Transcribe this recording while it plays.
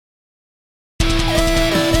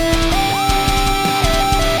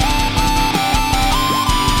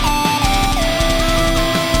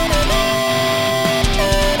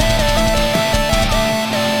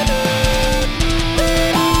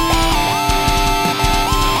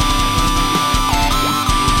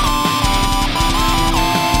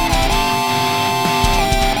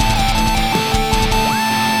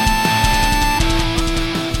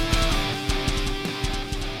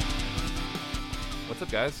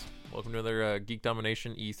Welcome to another Geek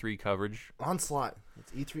Domination E3 coverage. Onslaught.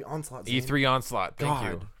 It's E3 Onslaught. Zane. E3 Onslaught. Thank you.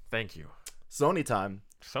 God. Thank you. Sony time.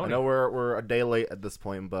 Sony. I know we're a day late at this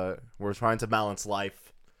point, but we're trying to balance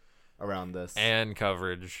life around this. And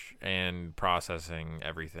coverage and processing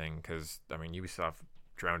everything. Because, I mean, Ubisoft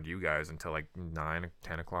drowned you guys until like 9,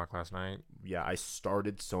 10 o'clock last night. Yeah, I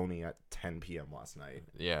started Sony at 10 p.m. last night.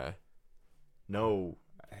 Yeah. No.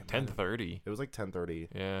 10:30. It was like 10:30.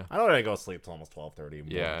 Yeah. I know I didn't go to sleep till almost 12:30.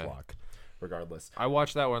 Yeah. 1 o'clock. Regardless. I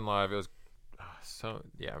watched that one live. It was so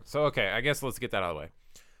okay, I guess let's get that out of the way.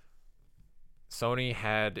 Sony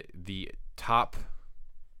had the top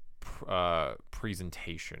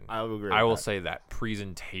presentation. I will agree. I will that. say that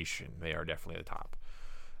presentation, they are definitely the top.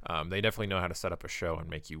 They definitely know how to set up a show and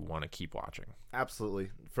make you want to keep watching.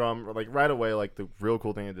 Absolutely. From like right away, like the real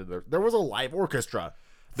cool thing they did there was a live orchestra.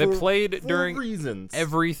 They played for during reasons.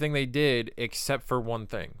 everything they did except for one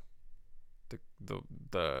thing. The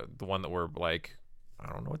one that we're like, I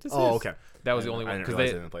don't know what this is. Oh, okay. That was the only one because because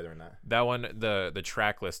they didn't play during that. that one the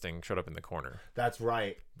track listing showed up in the corner. That's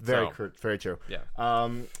right. Very true. Yeah.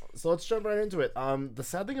 So let's jump right into it. The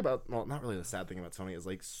sad thing about, well, not really the sad thing about Sony is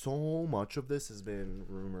like so much of this has been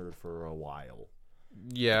rumored for a while,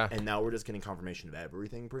 Yeah. and now we're just getting confirmation of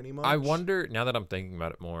everything pretty much. I wonder, now that I'm thinking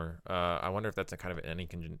about it more, I wonder if that's a kind of any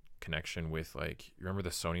connection with, like, you remember the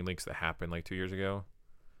Sony leaks that happened like 2 years ago?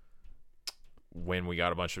 When we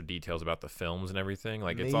got a bunch of details about the films and everything.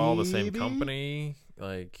 Like, it's all the same Maybe. company.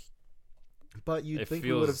 Like, But you'd it think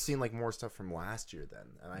we would have feels- seen like more stuff from last year then,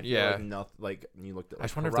 and I feel Yeah. like nothing. Like you looked at, like, I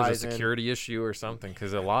just wonder if Horizon. there's a security issue or something.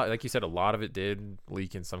 Because a lot, like you said, a lot of it did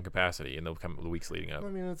leak in some capacity in the weeks leading up. I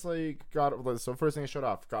mean, it's like So first thing it showed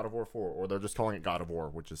off, God of War 4, or they're just calling it God of War,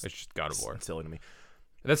 which is It's just God of War. silly to me.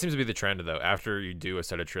 That seems to be the trend, though. After you do a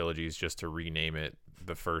set of trilogies, just to rename it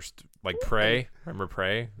the first, like Prey. Remember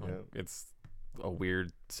Prey? Yeah. It's a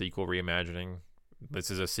weird sequel reimagining.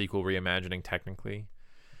 This is a sequel reimagining, technically,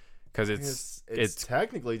 because It's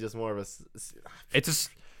technically just more of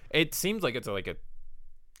it seems like it's like a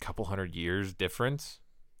couple hundred years difference.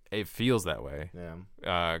 It feels that way.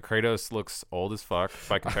 yeah. Kratos looks old as fuck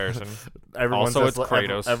by comparison. Everyone's Also, just it's like,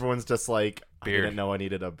 Kratos. Everyone's just like, Beard. I didn't know I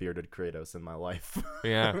needed a bearded Kratos in my life.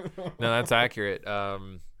 Yeah, no, that's accurate.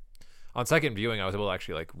 On second viewing, I was able to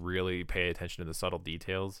actually like really pay attention to the subtle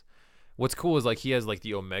details. What's cool is like he has like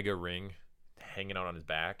the Omega ring hanging out on his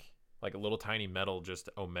back, like a little tiny metal just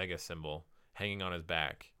Omega symbol hanging on his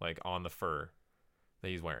back, like on the fur that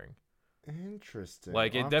he's wearing. Interesting.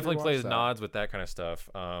 Like I'll it have to definitely watch plays that. nods with that kind of stuff.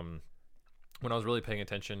 When I was really paying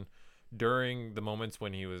attention during the moments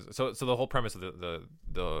when he was so the whole premise of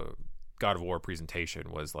the God of War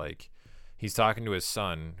presentation was like he's talking to his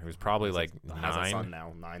son who's probably like Has a son 9.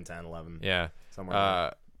 now, 9, 10, 11. Yeah.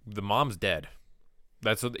 Somewhere. The mom's dead.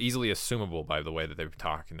 That's easily assumable by the way that they've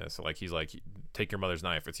talked in this. So like he's like, take your mother's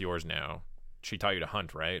knife. It's yours now. She taught you to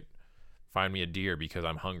hunt, right? Find me a deer because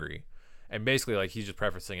I'm hungry. And basically like he's just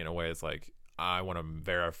prefacing it in a way it's like, I want to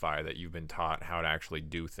verify that you've been taught how to actually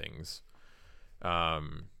do things.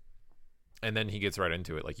 And then he gets right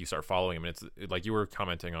into it. Like you start following him, and it's like you were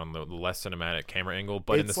commenting on the less cinematic camera angle,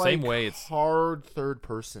 but in the same way, it's hard third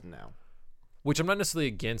person now. which I'm not necessarily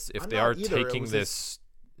against if I'm they not are either. It taking was this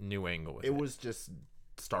new angle with it. It was just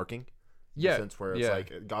starking. Yeah, Sense where it's yeah.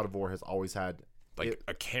 like God of War has always had like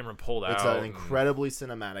a camera pulled out. It's an and- incredibly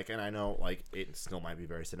cinematic, and I know like it still might be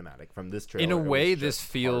very cinematic from this trailer. In a it was way, just this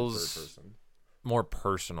hard feels third person. more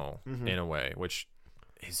personal Mhm. in a way, which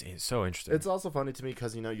is so interesting. It's also funny to me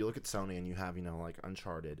because you look at Sony and you have like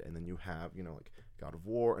Uncharted, and then you have like God of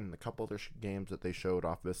War and a couple other games that they showed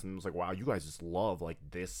off this, and it was like, wow, you guys just love like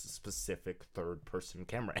this specific third person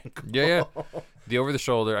camera angle. Yeah. The over the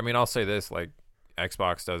shoulder. I mean, I'll say this: like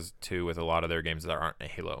Xbox does too with a lot of their games that aren't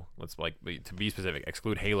Halo. Let's to be specific,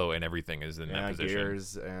 exclude Halo and everything is in that position. Gears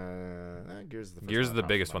is the Gears is the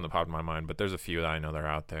biggest one that popped in my mind, but there's a few that I know that are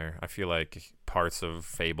out there. I feel like parts of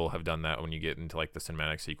Fable have done that when you get into like the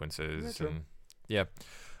cinematic sequences. Yeah, And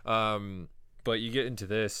yeah. But you get into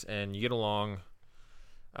this and you get along.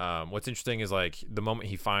 What's interesting is like the moment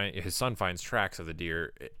his son finds tracks of the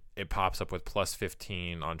deer, it pops up with plus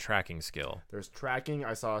 15 on tracking skill. There's tracking.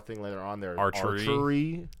 I saw a thing later on there.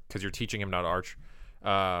 Archery. Because you're teaching him how to arch.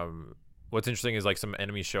 What's interesting is like some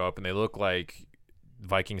enemies show up and they look like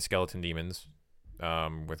Viking skeleton demons,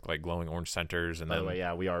 with like glowing orange centers. And By then the way,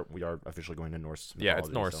 yeah, we are officially going to Norse. yeah, it's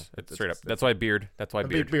mythology, Norse. so It's straight up. That's why beard. That's why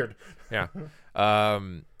beard. Beard. Yeah.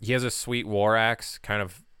 He has a sweet war axe, kind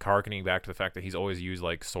of harkening back to the fact that he's always used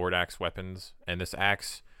like sword axe weapons, and this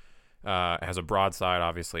axe has a broad side,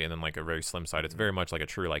 obviously, and then like a very slim side. It's very much like a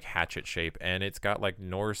true like hatchet shape, and it's got like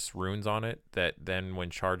Norse runes on it that then, when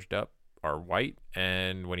charged up, are white,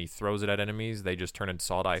 and when he throws it at enemies, they just turn into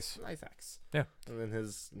solid ice. Ice axe. Yeah. And then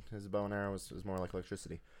his bow and arrow is more like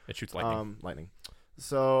electricity. It shoots lightning. Lightning.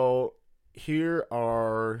 So here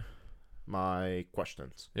are my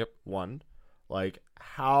questions. Yep. One, like,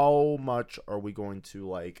 how much are we going to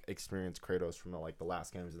like experience Kratos from the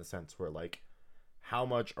last games, in the sense where like, how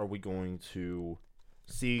much are we going to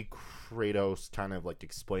see Kratos kind of like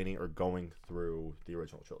explaining or going through the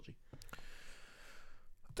original trilogy?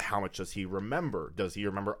 How much does he remember? Does he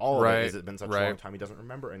remember all of it? Has it been such a long time he doesn't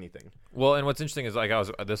remember anything? Well, and what's interesting is like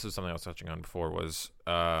this is something I was touching on before, was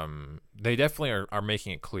they definitely are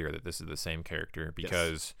making it clear that this is the same character,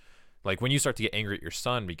 because like when you start to get angry at your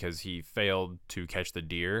son because he failed to catch the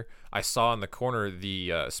deer, I saw in the corner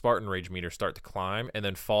the Spartan rage meter start to climb and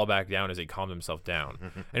then fall back down as he calmed himself down.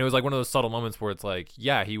 And it was like one of those subtle moments where it's like,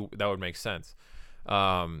 yeah, that would make sense.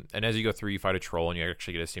 And as you go through, you fight a troll and you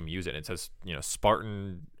actually get to see him use it. And it says,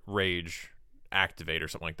 Spartan rage activate or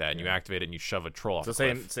something like that, and you activate it and you shove a troll off the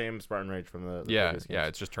cliff. Same Spartan rage from the previous games.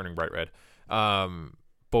 It's just turning bright red.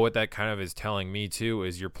 But what that kind of is telling me too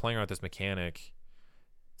is you're playing around with this mechanic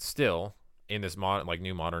still in this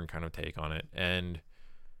new modern kind of take on it. And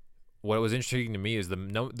what was intriguing to me is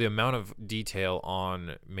the amount of detail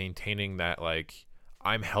on maintaining that, like,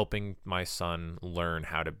 I'm helping my son learn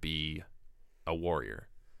how to be a warrior.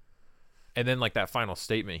 And then like that final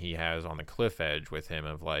statement he has on the cliff edge with him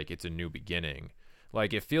of like, it's a new beginning.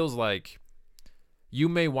 Like, it feels like you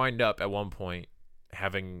may wind up at one point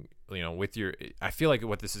having, with your, I feel like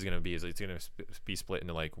what this is going to be is it's going to be split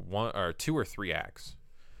into like 1 or 2 or 3 acts.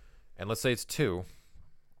 And let's say it's 2,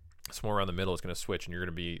 somewhere around the middle is going to switch, and you're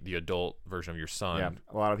going to be the adult version of your son. Yeah,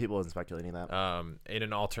 a lot of people have been speculating that.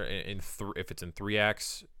 If it's in 3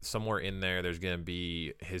 acts, somewhere in there's going to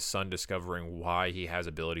be his son discovering why he has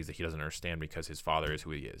abilities that he doesn't understand because his father is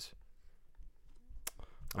who he is.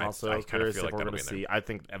 I'm also curious if we're going to see. I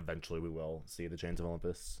think eventually we will see the Chains of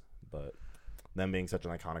Olympus, but them being such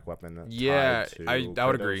an iconic weapon. Yeah, I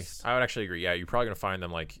would agree. I would actually agree. Yeah, you're probably gonna find them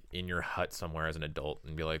like in your hut somewhere as an adult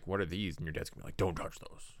and be like, "What are these?" And your dad's gonna be like, "Don't touch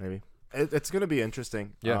those." Maybe it's gonna be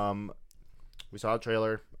interesting. Yeah. We saw a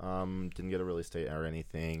trailer. Didn't get a release date or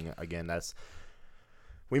anything. Again,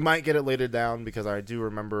 we might get it later down, because I do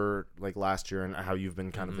remember like last year and how you've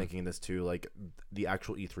been kind of thinking this too. Like the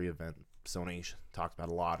actual E3 event, Sony talked about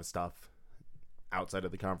a lot of stuff outside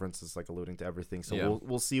of the conference, is like alluding to everything. So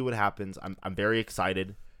we'll see what happens. I'm very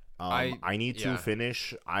excited. I need to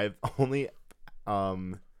finish. I've only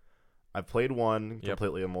I've played one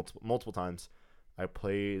completely multiple times. I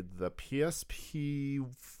played the PSP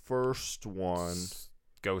first one.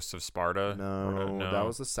 Ghosts of Sparta? No, that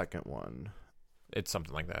was the second one. It's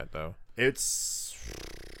something like that though. It's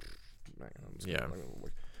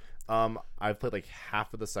I've played like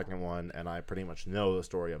half of the second one, and I pretty much know the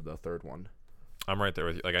story of the third one. I'm right there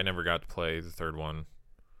with you. Like, I never got to play the third one.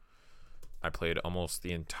 I played almost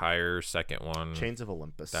the entire second one. Chains of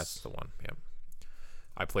Olympus. That's the one, yeah.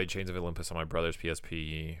 I played Chains of Olympus on my brother's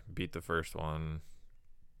PSP, beat the first one.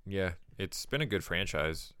 Yeah, it's been a good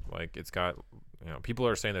franchise. Like, it's got, people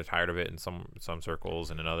are saying they're tired of it in some circles,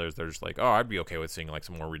 and in others, they're just like, oh, I'd be okay with seeing, like,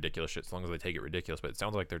 some more ridiculous shit as long as they take it ridiculous. But it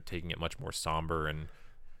sounds like they're taking it much more somber and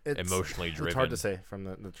emotionally driven. It's hard to say from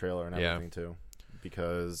the trailer and everything, too,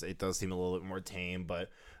 because it does seem a little bit more tame. But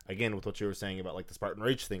again, with what you were saying about like the Spartan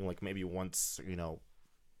Rage thing, like maybe once,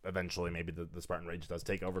 eventually maybe the Spartan Rage does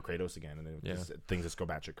take over Kratos again, and things just go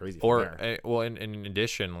batshit crazy. Or in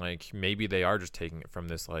addition, like maybe they are just taking it from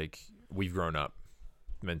this like we've grown up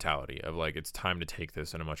mentality of like it's time to take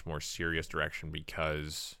this in a much more serious direction,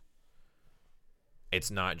 because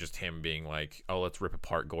it's not just him being like, oh, let's rip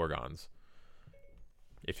apart Gorgons.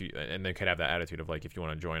 And they could have that attitude of like, if you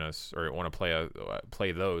want to join us or want to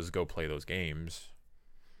play those, go play those games,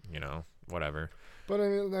 whatever. But I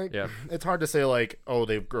mean, like, it's hard to say like, oh,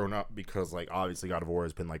 they've grown up, because like obviously God of War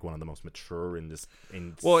has been like one of the most mature in this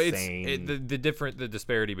insane. Well, the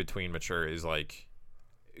disparity between mature is like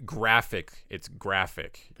graphic. It's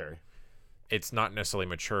graphic. Very. It's not necessarily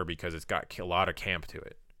mature because it's got a lot of camp to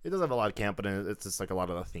it. It does have a lot of camp, but it's just like a lot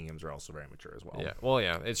of the themes are also very mature as well. Yeah. Well,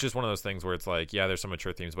 yeah. It's just one of those things where it's like, yeah, there's some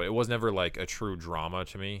mature themes, but it was never like a true drama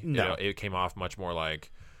to me. No. It came off much more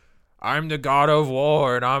like, I'm the God of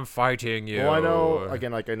War and I'm fighting you. Well, I know.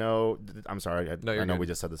 Again, like I know. I'm sorry. I know good. We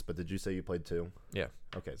just said this, but did you say you played 2? Yeah.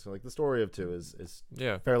 Okay, so like the story of 2 is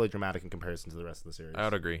fairly dramatic in comparison to the rest of the series. I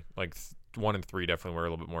would agree. Like 1 and 3 definitely were a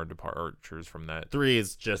little bit more departures from that. 3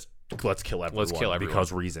 is just let's kill everyone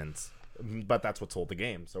because reasons. But that's what sold the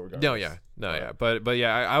game. So regardless. But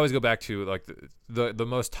yeah, I always go back to like the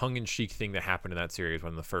most tongue in cheek thing that happened in that series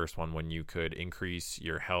when the first one, when you could increase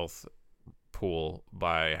your health pool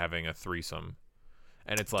by having a threesome.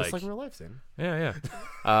 And it's Just like real life, Sam. yeah.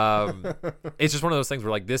 It's just one of those things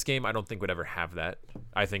where, like, this game I don't think would ever have that.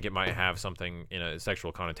 I think it might have something in a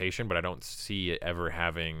sexual connotation, but I don't see it ever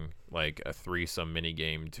having, like, a threesome mini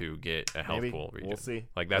game to get a health Maybe. pool region. We'll see.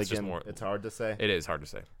 Like, that's Again, just more. It's hard to say. It is hard to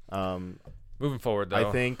say. Um, Moving forward, though.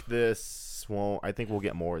 I think this won't. I think we'll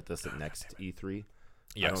get more at this at next E3.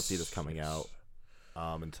 Yes. I don't see this coming out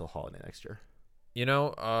until holiday next year. You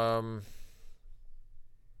know,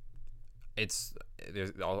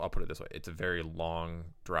 I'll put it this way: it's a very long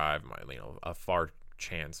drive, a far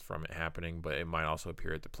chance from it happening, but it might also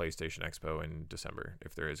appear at the PlayStation Expo in December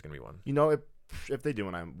if there is going to be one. You know, if they do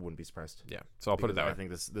one, I wouldn't be surprised. Yeah, so I'll put it that way. I think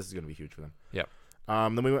this is going to be huge for them. Yep.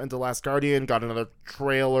 Then we went into Last Guardian, got another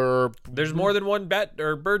trailer. There's more than one bat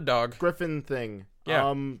or bird dog. Griffin thing.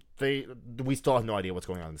 Yeah. We still have no idea what's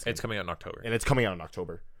going on in this game. It's coming out in October. And it's coming out in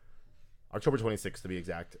October. October 26th to be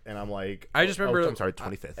exact. And I'm like, I just remember. I'm sorry,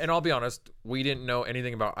 25th. And I'll be honest, we didn't know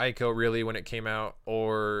anything about Ico really when it came out,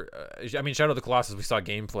 or Shadow of the Colossus. We saw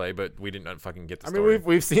gameplay, but we didn't fucking get the story.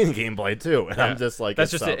 we've seen gameplay too, and Yeah. I'm just like,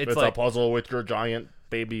 That's just it. It's it's like a puzzle with your giant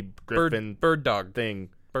baby griffin bird dog thing,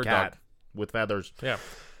 bird cat dog. with feathers, Yeah.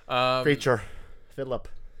 creature, Philip.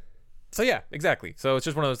 So yeah, exactly. So it's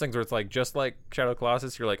just one of those things where it's like, just like Shadow of the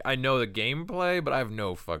Colossus, you're like, I know the gameplay, but I have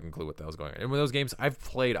no fucking clue what the hell's going on. And with those games, I've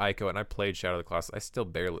played Ico and I played Shadow of the Colossus. I still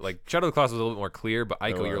barely, like, Shadow of the Colossus was a little bit more clear, but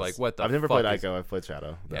Ico, you're like, what the? I've never fuck played is- Ico. I've played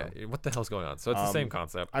Shadow. Though. Yeah, what the hell's going on? So it's the same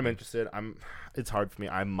concept. I'm interested. It's hard for me.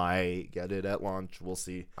 I might get it at launch. We'll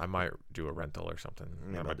see. I might do a rental or something.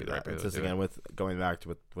 That might be the right way It's to just do again it. with going back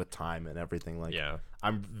to with time and everything. Like, Yeah.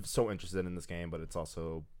 I'm so interested in this game, but it's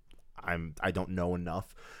also I don't know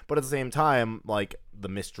enough. But at the same time, like, the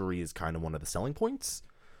mystery is kind of one of the selling points.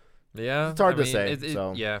 Yeah, It's hard to say,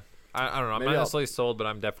 so. yeah, I don't know. I'm Maybe not I'll- necessarily sold, but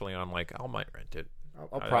I'm definitely on, like, I might rent it.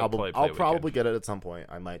 I'll play probably weekend. get it at some point.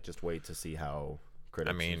 I might just wait to see how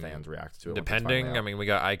critics and fans react to it. once it's Depending, finally out. we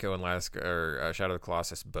got Ico and Shadow of the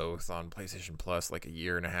Colossus both on PlayStation Plus, like 2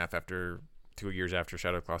 years after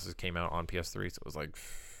Shadow of the Colossus came out on PS3. So it was like,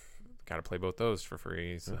 gotta play both those for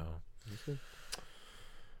free. So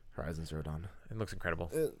Horizon Zero Dawn. it looks incredible.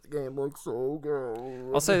 This game looks so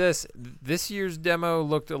good. I'll say this year's demo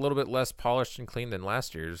looked a little bit less polished and clean than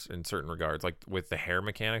last year's in certain regards, like with the hair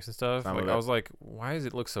mechanics and stuff. Some Like, of I it. was like, why does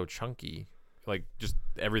it look so chunky? Like, just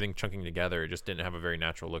everything chunking together. It just didn't have a very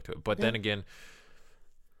natural look to it. But then again,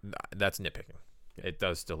 that's nitpicking. It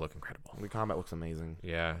does still look incredible. The combat looks amazing.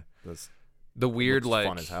 Yeah. This The weird, looks like,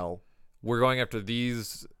 fun as hell. we're going after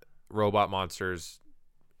these robot monsters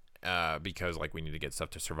because, like, we need to get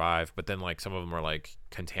stuff to survive. But then, like, some of them are, like,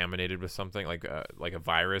 contaminated with something, like a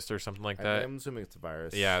virus or something like that. I'm assuming it's a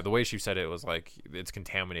virus. Yeah, the way she said it was like it's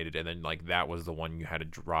contaminated, and then, like, that was the one you had to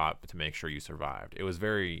drop to make sure you survived. It was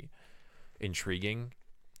very intriguing.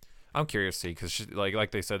 I'm curious to see, because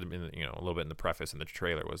like they said in a little bit in the preface in the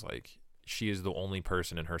trailer, was like, she is the only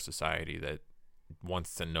person in her society that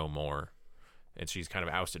wants to know more, and she's kind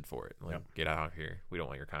of ousted for it. Like, get out here. We don't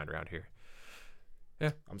want your kind around here.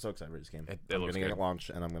 Yeah, I'm so excited for this game. It I'm looks gonna get good. it launched,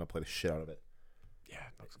 and I'm gonna play the shit out of it. Yeah,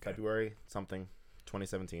 it looks good. February something,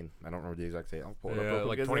 2017. I don't remember the exact date. I'll pull it Yeah, up.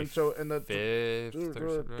 like in the 25th or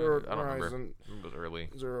something. I don't remember. Horizon It was early.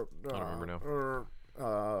 Zero. I don't remember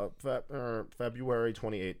now. February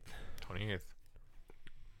 28th. 28th.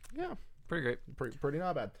 Yeah, Pretty great. pretty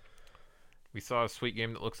not bad. We saw a sweet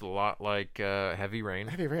game that looks a lot like Heavy Rain.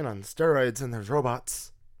 Heavy Rain on steroids, and there's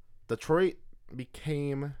robots. Detroit become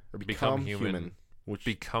human. Which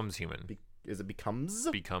Becomes human. is it becomes?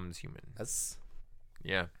 Becomes human. Yes.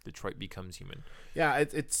 Yeah, Detroit becomes human. Yeah,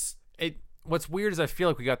 it's What's weird is I feel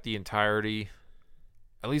like we got the entirety,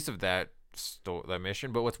 at least of that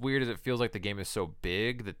mission. But what's weird is it feels like the game is so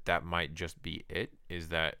big that might just be it. Is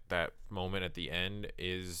that moment at the end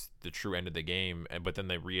is the true end of the game? But then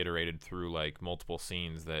they reiterated through, like, multiple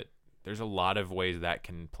scenes that there's a lot of ways that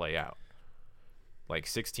can play out. Like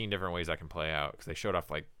 16 different ways that can play out, because they showed off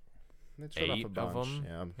like it showed off 8 a of bunch.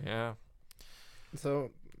 them. Yeah. Yeah. So,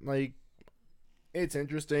 like, it's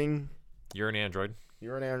interesting. You're an android.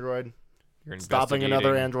 You're an android You're stopping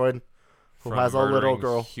another investigating android who from has a little murdering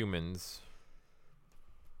girl. humans,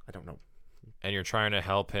 I don't know. and you're trying to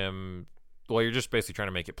help him. Well, you're just basically trying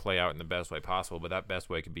to make it play out in the best way possible, but that best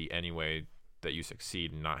way could be any way that you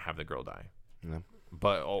succeed and not have the girl die. Yeah.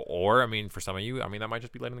 But or I mean, for some of you, I mean, that might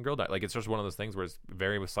just be letting the girl die. Like, it's just one of those things where it's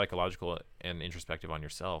very psychological and introspective on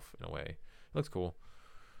yourself in a way. It looks cool.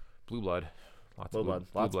 Blue blood, lots Blue of blood.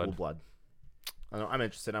 Lots of blue blood. I know, I'm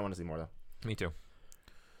interested. I want to see more though. Me too.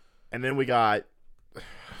 And then we got.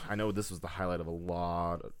 I know this was the highlight of a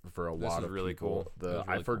lot This of is really people. cool. This is really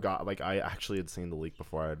I cool. forgot. Like, I actually had seen the leak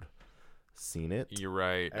before I'd seen it. You're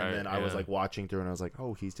right. And then I was like watching through, and I was like,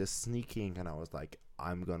 "Oh, he's just sneaking." And I was like,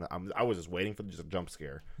 I was just waiting for just a jump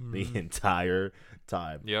scare the entire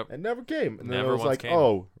time. Yep. And never came. And then Never it was once like, came.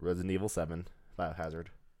 "Oh, Resident Evil 7 Biohazard.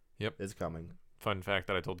 Yep. Is coming." Fun fact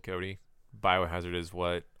that I told Cody: Biohazard is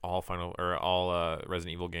what all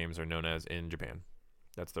Resident Evil games are known as in Japan.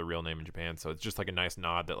 That's the real name in Japan. So it's just like a nice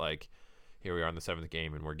nod that like, here we are in the 7th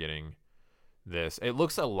game, and we're getting this. It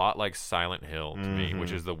looks a lot like Silent Hill to me,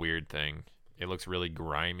 which is the weird thing. It looks really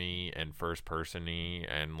grimy and first person-y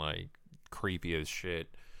and like creepy as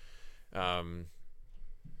shit. In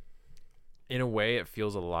a way, it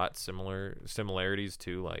feels a lot similarities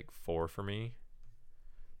to like 4 for me,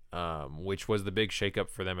 which was the big shakeup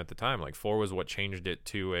for them at the time. Like 4 was what changed it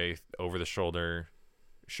to a over-the-shoulder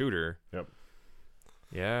shooter. Yep.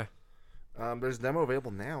 Yeah. There's a demo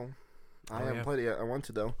available now. I haven't played it yet. I want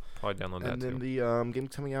to though. Probably download that too. And then the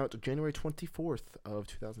game's coming out January 24th of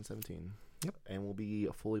 2017. Yep. And will be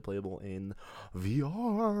fully playable in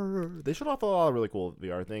VR. They showed off a lot of really cool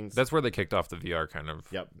VR things. That's where they kicked off the VR kind of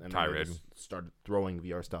and tirade. They started throwing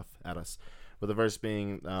VR stuff at us. With the first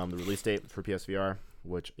being the release date for PSVR,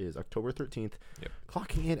 which is October 13th. Yep.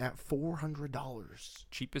 Clocking in at $400.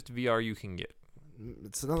 Cheapest VR you can get.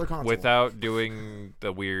 It's another console. Without doing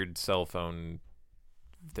the weird cell phone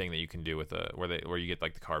thing that you can do with where you get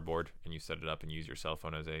like the cardboard and you set it up and use your cell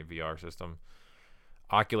phone as a VR system.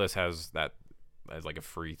 Oculus has that as like a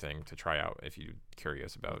free thing to try out if you're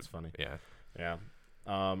curious about. It's funny. Yeah.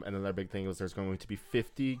 And then their big thing was there's going to be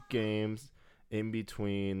 50 games in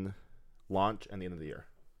between launch and the end of the year.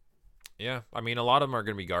 Yeah, I mean a lot of them are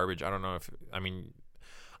going to be garbage. I don't know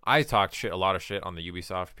I talked a lot of shit on the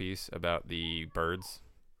Ubisoft piece about the birds.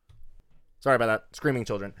 Sorry about that. Screaming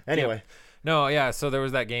children. Anyway. Yep. No, yeah. So there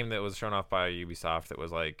was that game that was shown off by Ubisoft that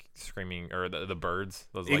was like screaming, or the birds.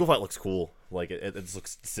 Those, Eagle Flight looks cool. Like it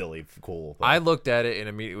looks silly cool. But I looked at it and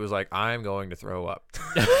immediately was like, I'm going to throw up.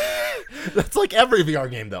 That's like every VR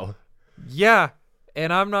game though. Yeah,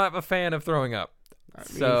 and I'm not a fan of throwing up.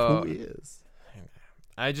 Who is?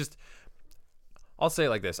 I'll say it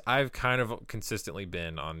like this. I've kind of consistently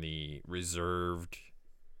been on the reserved,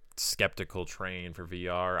 skeptical train for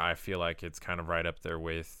VR. I feel like it's kind of right up there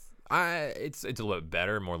with... It's a little bit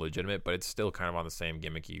better, more legitimate, but it's still kind of on the same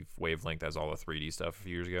gimmicky wavelength as all the 3D stuff a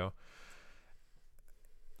few years ago.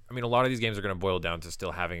 I mean, a lot of these games are going to boil down to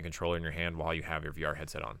still having a controller in your hand while you have your VR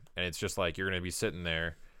headset on. And it's just like you're going to be sitting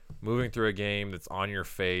there, moving through a game that's on your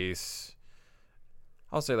face.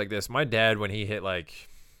 I'll say it like this. My dad, when he hit like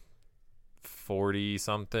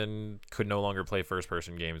 40-something, could no longer play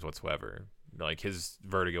first-person games whatsoever. Like, his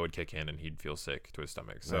vertigo would kick in and he'd feel sick to his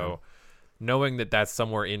stomach. So, knowing that that's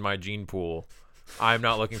somewhere in my gene pool, I'm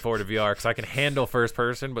not looking forward to VR because I can handle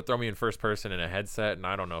first-person, but throw me in first-person in a headset, and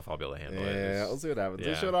I don't know if I'll be able to handle it. Yeah, we'll see what happens.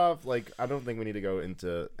 Yeah. They showed off, like, I don't think we need to go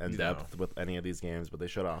into in-depth with any of these games, but they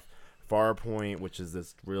showed off Farpoint, which is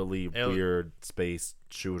this really weird space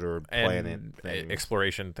shooter planet thing.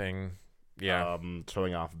 Exploration thing. Yeah.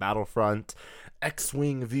 Showing off Battlefront,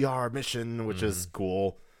 X-Wing VR mission, which is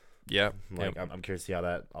cool. Yeah. Like, I'm curious to see how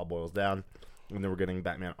that all boils down. And then we're getting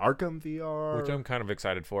Batman Arkham VR. Which I'm kind of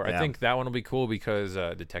excited for. Yeah. I think that one will be cool because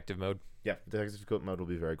detective mode. Yeah, detective mode will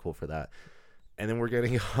be very cool for that. And then we're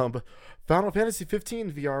getting Final Fantasy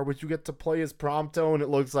 15 VR, which you get to play as Prompto, and it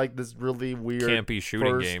looks like this really weird campy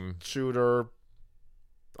shooting game. Shooter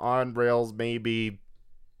on rails, maybe.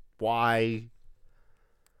 Why?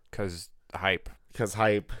 Because hype.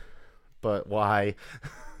 But why?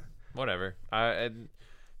 Whatever.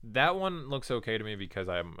 That one looks okay to me because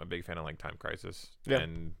I'm a big fan of like Time Crisis,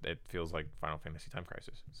 and it feels like Final Fantasy Time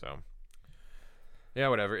Crisis. So, yeah,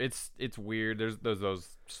 whatever. It's weird. There's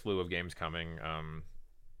those slew of games coming.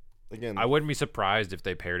 Again, I wouldn't be surprised if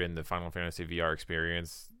they paired in the Final Fantasy VR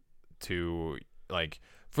experience to like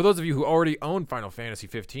for those of you who already own Final Fantasy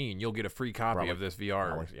 15, you'll get a free copy of this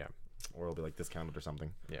VR. Probably. Yeah, or it'll be like discounted or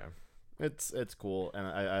something. Yeah, it's cool, and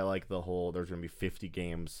I like the whole. There's gonna be 50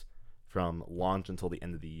 games from launch until the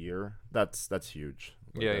end of the year. That's huge.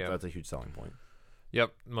 That's a huge selling point.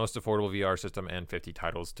 Yep, most affordable VR system and 50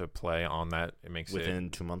 titles to play on that. It makes within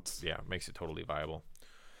 2 months. Yeah, makes it totally viable.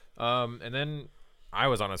 And then I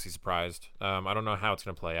was honestly surprised. I don't know how it's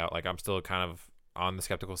gonna play out. Like I'm still kind of on the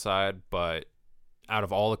skeptical side, but out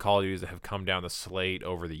of all the Call of Duties that have come down the slate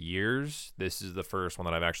over the years, this is the first one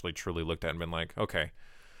that I've actually truly looked at and been like, okay,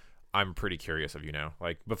 I'm pretty curious of you now.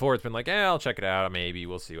 Like before it's been like, I'll check it out. Maybe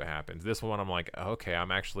we'll see what happens. This one I'm like, okay,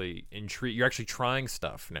 I'm actually intrigued. You're actually trying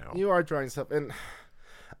stuff now. You are trying stuff. And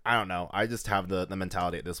I don't know. I just have the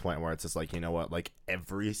mentality at this point where it's just like, you know what? Like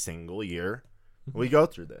every single year we go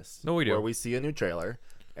through this. No, we do. Where we see a new trailer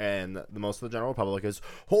And the most of the general public is,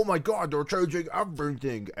 oh my god, they're changing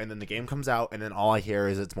everything. And then the game comes out, and then all I hear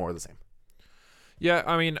is it's more of the same. Yeah,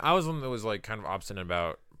 I mean, I was one that was like kind of obstinate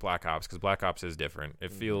about Black Ops because Black Ops is different.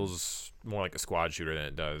 It feels more like a squad shooter than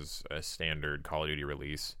it does a standard Call of Duty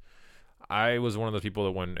release. I was one of those people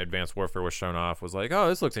that when Advanced Warfare was shown off was like, oh,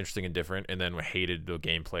 this looks interesting and different, and then hated the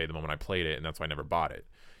gameplay the moment I played it, and that's why I never bought it.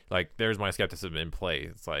 Like, there's my skepticism in play.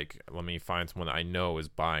 It's like, let me find someone that I know is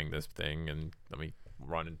buying this thing, and let me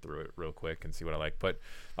run through it real quick and see what I like. But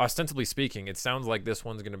ostensibly speaking, it sounds like this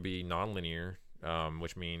one's going to be non-linear,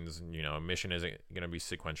 which means, a mission isn't going to be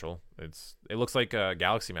sequential. It looks like a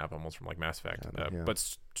galaxy map almost from like Mass Effect,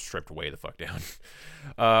 but stripped way the fuck down.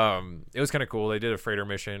 It was kind of cool. They did a freighter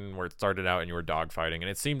mission where it started out and you were dogfighting, and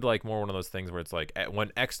it seemed like more one of those things where it's like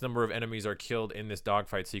when X number of enemies are killed in this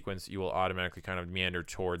dogfight sequence, you will automatically kind of meander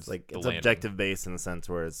towards like the it's landing. objective based in the sense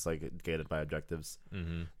where it's like gated by objectives.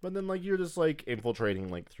 Mm-hmm. But then like you're just like infiltrating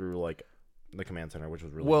like through like the command center, which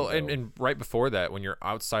was really well, cool. and right before that, when you're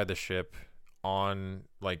outside the ship on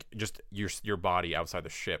like just your body outside the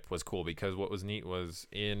ship was cool, because what was neat was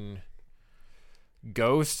in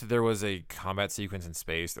Ghost there was a combat sequence in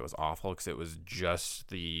space that was awful because it was just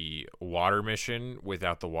the water mission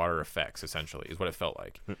without the water effects, essentially is what it felt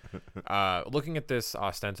like. Looking at this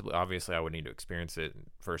ostensibly, obviously I would need to experience it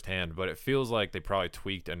firsthand, but it feels like they probably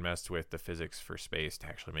tweaked and messed with the physics for space to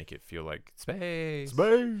actually make it feel like space.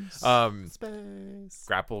 Space.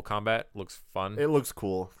 Grapple combat looks fun. It looks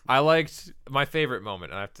cool. I liked my favorite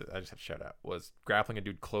moment, and I just have to shout out, was grappling a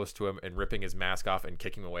dude close to him and ripping his mask off and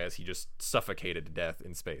kicking him away as he just suffocated to death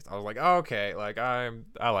in space. I was like, oh, okay, like I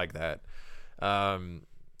like that.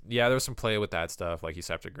 Yeah, there was some play with that stuff. Like he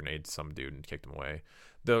slapped a grenade to some dude and kicked him away.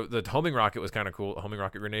 The homing rocket was kind of cool. Homing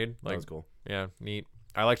rocket grenade, like, That was cool. Yeah, neat.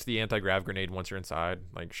 I liked the anti-grav grenade once you're inside.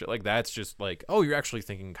 Like shit like that's just like, oh, you're actually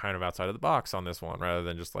thinking kind of outside of the box on this one, rather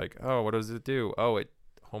than just like, oh, what does it do? Oh, it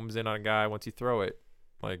homes in on a guy once you throw it.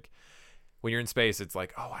 Like when you're in space, it's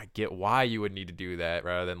like, oh, I get why you would need to do that,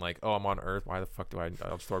 rather than like, oh, I'm on Earth, why the fuck do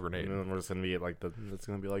I'll throw a grenade? And then we're just gonna be like it's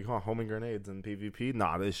gonna be like, oh, homing grenades and PvP.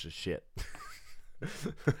 Nah, this is just shit.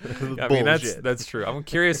 I mean, that's true. I'm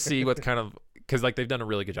curious to see what kind of, because like they've done a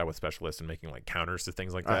really good job with specialists and making like counters to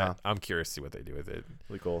things like that. Uh-huh. I'm curious to see what they do with it.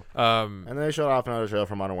 Really cool. And then they showed off another trailer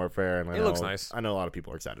for Modern Warfare, and it looks nice. I know a lot of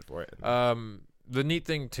people are excited for it. The neat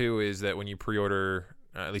thing too is that when you pre-order,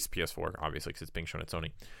 at least PS4, obviously because it's being shown at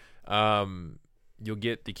Sony, you'll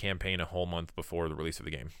get the campaign a whole month before the release of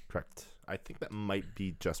the game. Correct. I think that might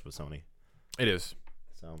be just with Sony. It is.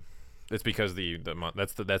 So it's because the month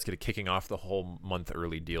that's kicking off the whole month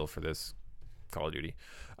early deal for this Call of Duty.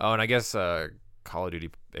 Oh, and I guess Call of Duty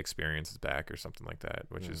Experience is back or something like that,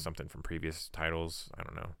 which is something from previous titles. I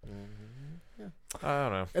don't know. Yeah. I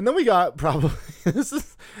don't know. And then we got probably this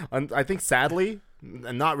is, I think, sadly,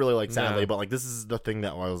 and not really like sadly, but like this is the thing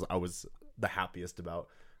that I was the happiest about.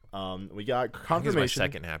 We got confirmation. I think it's my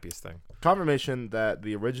second happiest thing. Confirmation that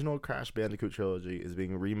the original Crash Bandicoot trilogy is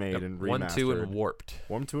being remade and remastered. 1, 2, and Warped.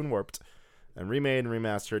 1, 2, and Warped, and remade and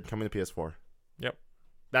remastered, coming to PS4. Yep.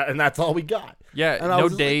 That's all we got. Yeah, and no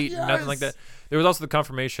date, like, nothing like that. There was also the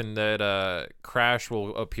confirmation that Crash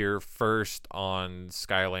will appear first on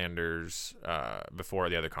Skylanders before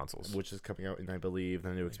the other consoles, which is coming out, and I believe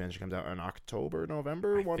the new expansion comes out in October,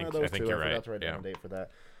 November. I think you're right. That's right. Date for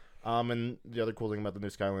that. And the other cool thing about the new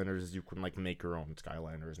Skylanders is you can like make your own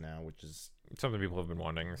Skylanders now, which is something people have been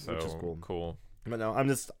wanting. So which is cool. But no,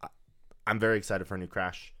 I'm very excited for a new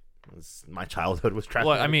Crash. My childhood was Crash.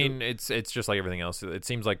 Well, I mean, it's just like everything else. It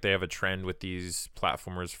seems like they have a trend with these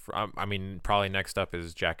platformers. I mean, probably next up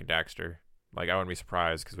is Jak and Daxter. Like, I wouldn't be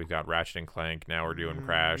surprised because we've got Ratchet and Clank. Now we're doing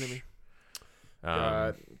Crash.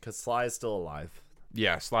 Because Sly is still alive.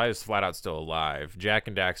 Yeah, Sly is flat out still alive. Jak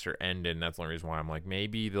and Daxter ended, and that's the only reason why I'm like,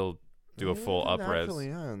 maybe they'll do a full up-res.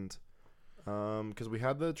 Actually end. Because we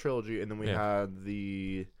had the trilogy, and then we had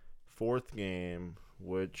the fourth game,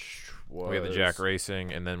 which was... We had the Jak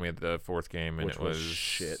Racing, and then we had the fourth game, and it was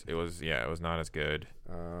shit. It was not as good.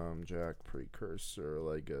 Jak Precursor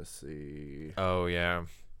Legacy. Oh, yeah.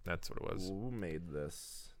 That's what it was. Who made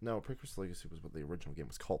this? No, Precursor Legacy was what the original game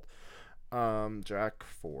was called. Jak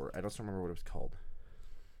 4. I don't remember what it was called.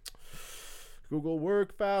 Google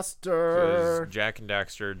work faster. Jak and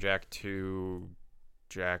Daxter, Jak 2,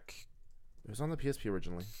 Jak... It was on the PSP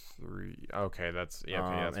originally. 3. Okay, that's... Yeah,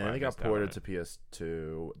 okay, that's and then it got ported to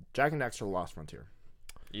PS2. Jak and Daxter Lost Frontier.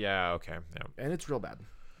 Yeah, okay. Yeah. And it's real bad.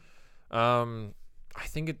 I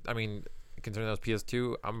think I mean, considering that was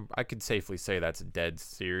PS2, I could safely say that's a dead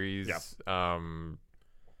series. Yeah.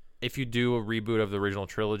 If you do a reboot of the original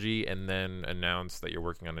trilogy and then announce that you're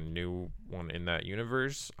working on a new one in that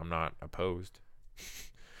universe, I'm not opposed.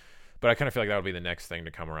 But I kind of feel like that would be the next thing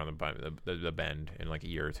to come around the bend in like a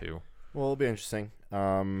year or two. Well, it'll be interesting.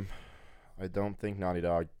 I don't think Naughty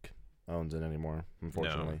Dog owns it anymore,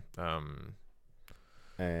 unfortunately. No.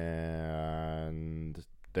 And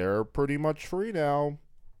they're pretty much free now.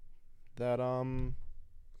 That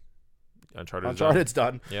Uncharted's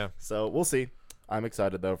done. Yeah. So we'll see. I'm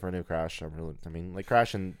excited though for a new Crash. I mean, like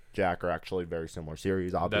Crash and Jack are actually very similar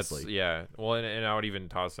series, obviously. Yeah. Well, and I would even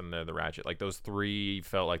toss in the Ratchet. Like those three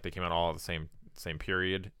felt like they came out all at the same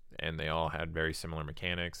period, and they all had very similar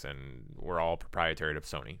mechanics, and were all proprietary to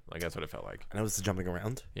Sony. Like that's what it felt like. I know this is jumping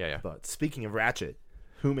around. Yeah. But speaking of Ratchet,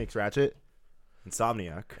 who makes Ratchet?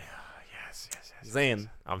 Insomniac. Yes. Zane,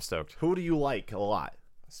 I'm stoked. who do you like a lot?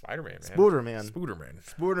 Spider-Man, man.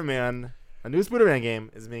 Spooderman. A new Spooderman game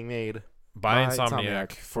is being made by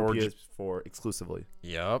Insomniac for PS4 exclusively.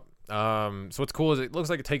 Yep. So what's cool is it looks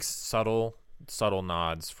like it takes subtle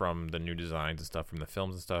nods from the new designs and stuff from the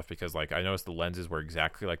films and stuff, because like I noticed the lenses were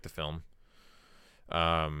exactly like the film.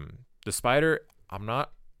 The spider, I'm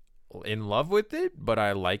not in love with it, but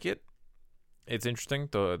I like it. It's interesting,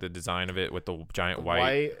 the design of it with the giant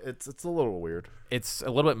white. It's a little weird. It's a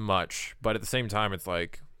little bit much, but at the same time, it's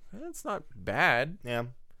like it's not bad. Yeah,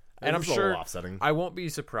 and I'm sure offsetting. I won't be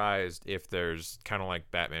surprised if there's kind of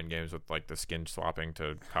like Batman games with like the skin swapping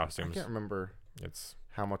to costumes. I can't remember It's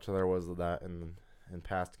how much there was of that in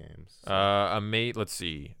past games. Let's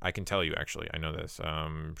see. I can tell you actually. I know this.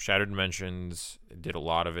 Shattered Dimensions did a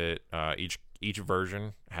lot of it. Each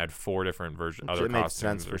version had 4 different other it makes costumes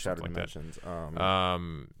sense for or Shattered something like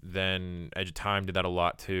Dimensions. Then Edge of Time did that a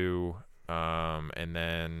lot too. And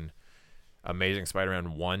then Amazing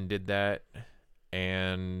Spider-Man 1 did that,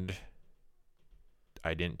 and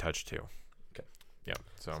I didn't touch 2. Okay. Yeah.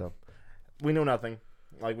 So we know nothing.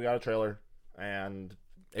 Like we got a trailer, and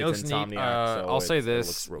it looks Insomniac. neat. So I'll say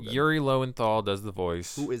this: Yuri Lowenthal does the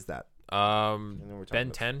voice. Who is that?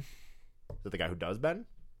 Ben 10. Is it the guy who does Ben?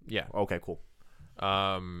 Yeah. Okay, cool.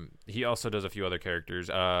 He also does a few other characters.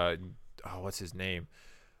 What's his name?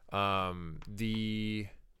 The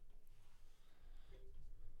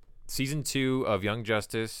season 2 of Young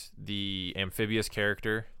Justice, the amphibious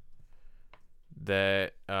character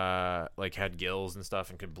that like had gills and stuff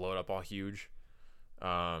and could blow it up all huge.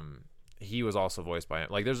 He was also voiced by him.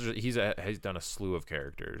 Like he's done a slew of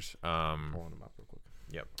characters. Pulling him up real quick.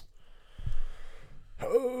 Yep.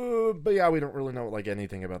 But yeah, we don't really know like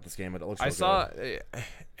anything about this game, but it looks.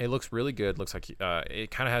 It looks really good. Looks like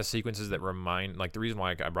it kind of has sequences that remind. Like the reason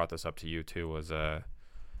why I brought this up to you too was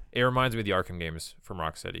it reminds me of the Arkham games from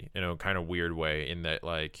Rocksteady in a kind of weird way, in that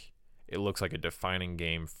like it looks like a defining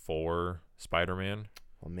game for Spider-Man.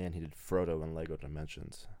 Oh man, he did Frodo in Lego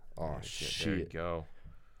Dimensions. Oh shit! There you go.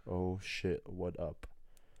 Oh shit! What up?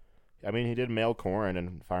 I mean, he did Mail Corrin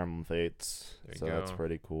and Fire Emblem Fates, so that's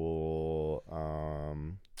pretty cool.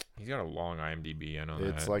 He's got a long IMDb. I know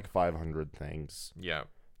that. It's like 500 things. Yeah.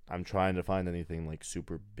 I'm trying to find anything like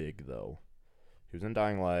super big though. He was in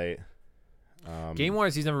Dying Light. Game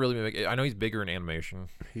wise, he's never really been big. I know he's bigger in animation.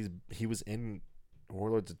 He was in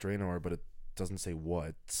Warlords of Draenor, but it doesn't say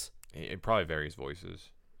what. It probably varies voices.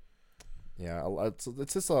 Yeah,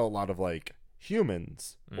 it's just a lot of like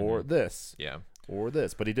humans or this. Yeah. Or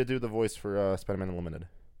this, but he did do the voice for Spider-Man Unlimited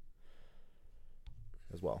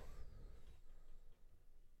as well,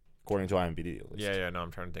 according to IMDb at least. Yeah. No,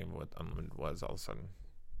 I'm trying to think of what Unlimited was all of a sudden.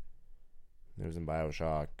 He was in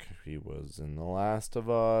BioShock. He was in The Last of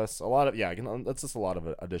Us. A lot of that's just a lot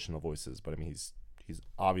of additional voices. But I mean, he's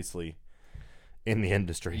obviously in the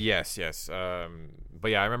industry. Yes.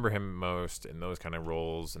 But yeah, I remember him most in those kind of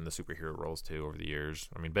roles and the superhero roles too over the years.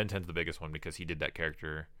 I mean, Ben 10's the biggest one because he did that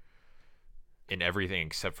character in everything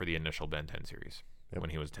except for the initial Ben 10 series when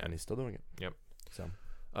he was 10. And he's still doing it. Yep. So.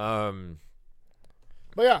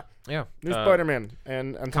 But yeah. New Spider-Man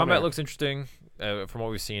and combat looks interesting. From what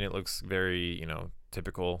we've seen, it looks very,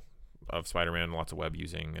 typical of Spider-Man. Lots of web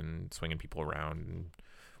using and swinging people around. And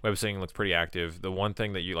web swinging looks pretty active. The one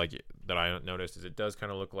thing that that I noticed is it does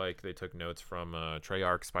kind of look like they took notes from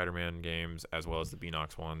Treyarch Spider-Man games as well as the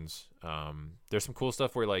Beenox ones. There's some cool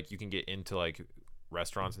stuff where like you can get into like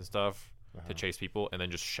restaurants and stuff to chase people, and then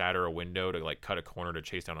just shatter a window to like cut a corner to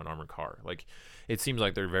chase down an armored car. Like it seems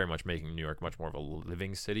like they're very much making New York much more of a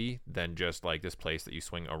living city than just like this place that you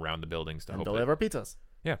swing around the buildings to and deliver pizzas.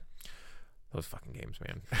 Yeah, those fucking games,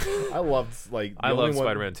 man. I loved I love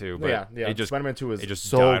Spider-Man 2, but yeah. Spider-Man 2 was it just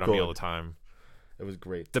so died good. on me all the time. It was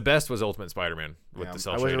great. The best was Ultimate Spider-Man with the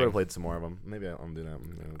cell shading. I wish I would have played some more of them. Maybe I'll do that.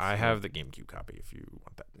 I have the GameCube copy if you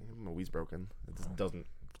want that. My Wii's broken. It just doesn't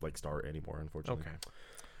like start anymore, unfortunately. Okay.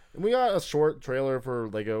 And we got a short trailer for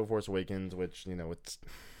Lego Force Awakens, which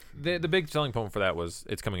the big selling point for that was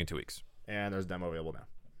it's coming in 2 weeks. And there's a demo available now.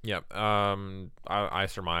 Yep. I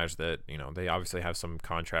surmise that they obviously have some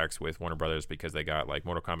contracts with Warner Brothers because they got like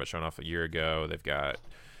Mortal Kombat shown off a year ago. They've got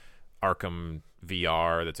Arkham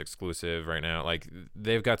VR that's exclusive right now. Like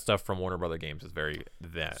they've got stuff from Warner Brother Games that's very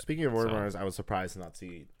that. Speaking of Warner Brothers, I was surprised to not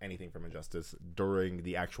see anything from Injustice during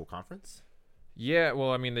the actual conference. Yeah,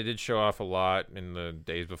 well, I mean, they did show off a lot in the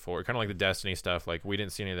days before, kind of like the Destiny stuff. Like we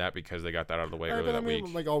didn't see any of that because they got that out of the way earlier that week.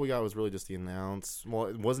 Like all we got was really just the announce. Well,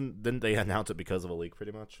 it wasn't. Didn't they announce it because of a leak?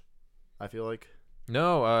 Pretty much, I feel like.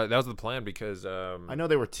 No, that was the plan because I know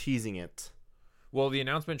they were teasing it. Well, the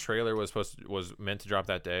announcement trailer was meant to drop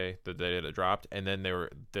that day, the day that it dropped, and then there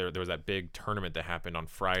was that big tournament that happened on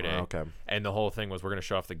Friday. Oh, okay. And the whole thing was we're going to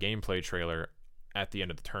show off the gameplay trailer at the end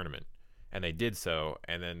of the tournament. And they did so,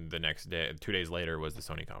 and then the next day, 2 days later, was the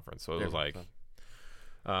Sony conference. So it was like,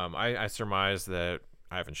 I surmise that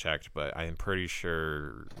I haven't checked, but I am pretty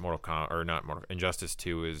sure Injustice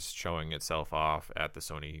 2 is showing itself off at the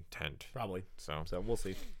Sony tent. Probably. So we'll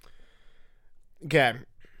see. Okay,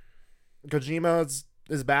 Kojima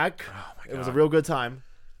is back. Oh my God. It was a real good time.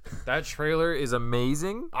 That trailer is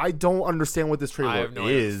amazing. I don't understand what this trailer I have no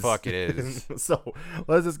idea is. what the fuck it is. So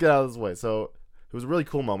let's just get out of this way. So it was a really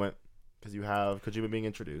cool moment. Because you have Kojima being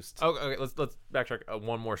introduced. Oh, okay, let's backtrack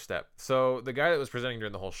one more step. So the guy that was presenting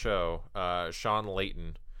during the whole show, Sean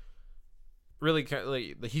Layton, really,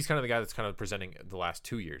 he's kind of the guy that's kind of presenting the last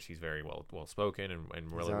 2 years. He's very well spoken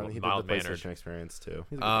and really mild mannered. PlayStation experience too.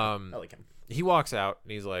 I like him. He walks out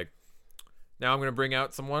and he's like, "Now I'm going to bring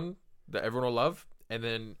out someone that everyone will love." And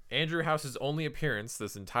then Andrew House's only appearance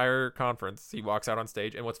this entire conference, he walks out on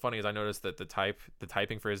stage. And what's funny is I noticed that the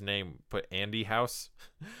typing for his name put Andy House,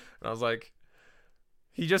 and I was like,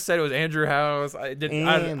 he just said it was Andrew House. I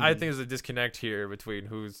think there's a disconnect here between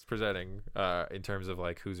who's presenting, in terms of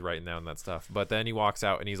like who's writing down that stuff. But then he walks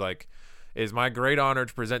out and he's like, "It is my great honor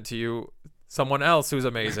to present to you someone else who's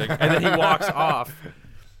amazing." And then he walks off.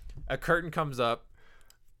 A curtain comes up.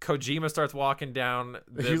 Kojima starts walking down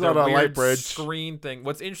He's on a light bridge screen thing.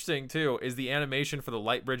 What's interesting too is the animation for the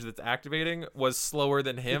light bridge that's activating was slower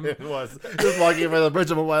than him. It was just walking over the bridge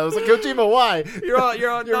of a while. I was like, Kojima, why? You're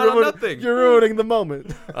on nothing. You're ruining the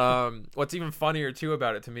moment. What's even funnier too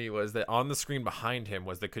about it to me was that on the screen behind him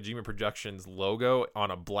was the Kojima Productions logo on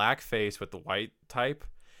a black face with the white type.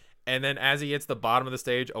 And then as he hits the bottom of the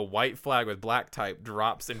stage, a white flag with black type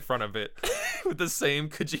drops in front of it with the same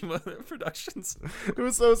Kojima Productions. It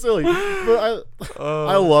was so silly. But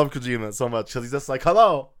I love Kojima so much because he's just like,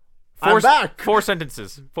 "Hello, I'm back." 4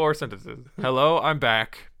 sentences. 4 sentences. "Hello, I'm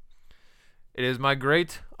back. It is my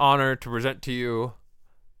great honor to present to you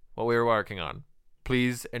what we were working on.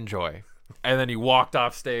 Please enjoy." And then he walked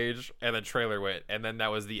off stage, and the trailer went, and then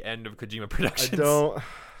that was the end of Kojima Productions.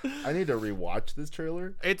 I need to rewatch this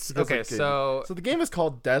trailer. It's okay. So the game is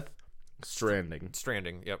called Death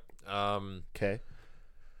Stranding. Yep. Okay.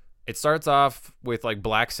 It starts off with like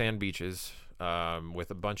black sand beaches, with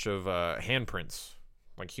a bunch of handprints,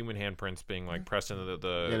 like human handprints being like pressed into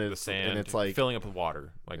the sand, and it's like filling up with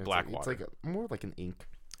water, like black water. It's like more like an ink.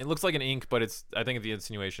 It looks like an ink, but I think the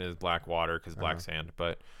insinuation is black water because black sand.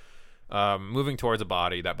 But moving towards a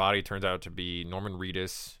body, that body turns out to be Norman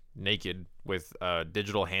Reedus, naked with a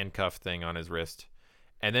digital handcuff thing on his wrist,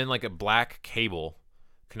 and then like a black cable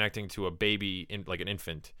connecting to a baby, like an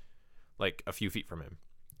infant, like a few feet from him.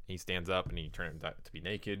 He stands up and he turns out to be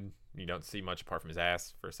naked. You don't see much apart from his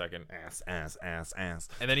ass for a second. Ass.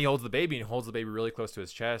 And then he holds the baby and holds the baby really close to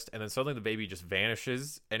his chest. And then suddenly the baby just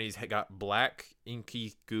vanishes and he's got black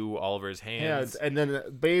inky goo all over his hands. Yeah, and then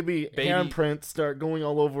baby handprints start going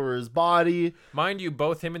all over his body. Mind you,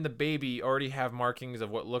 both him and the baby already have markings of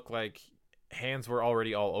what look like hands were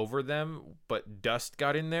already all over them, but dust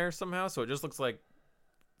got in there somehow. So it just looks like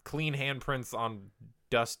clean handprints on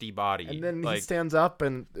dusty body. And then he stands up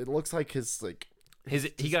and it looks like his like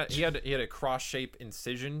he had a cross shape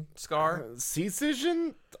incision scar.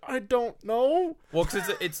 C-cision? I don't know. Well,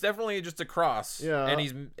 because it's definitely just a cross. Yeah.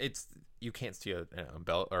 And you can't see a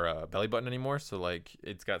belly button anymore, so like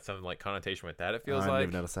it's got some like connotation with that. It feels like. I didn't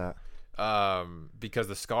even notice that. Because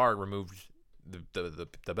the scar removed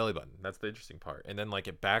the belly button. That's the interesting part. And then like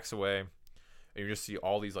it backs away. And you just see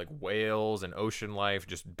all these like whales and ocean life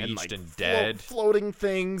just beached and dead, floating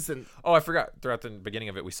things. And I forgot. Throughout the beginning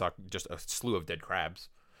of it, we saw just a slew of dead crabs.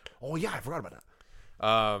 Oh yeah, I forgot about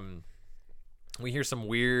that. We hear some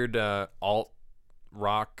weird alt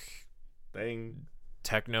rock thing,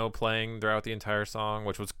 techno playing throughout the entire song,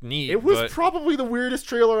 which was neat. It was probably the weirdest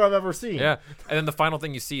trailer I've ever seen. Yeah, and then the final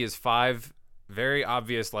thing you see is 5 very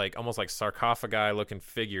obvious, like almost like sarcophagi looking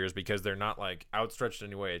figures because they're not like outstretched in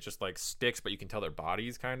any way. It's just like sticks, but you can tell their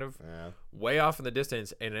bodies kind of way off in the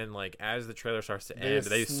distance. And then like as the trailer starts to end,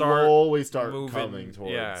 they slowly start moving, coming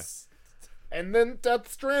towards. Yeah. And then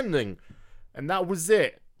Death Stranding, and that was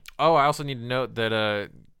it. Oh, I also need to note that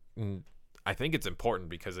I think it's important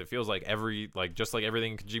because it feels like just like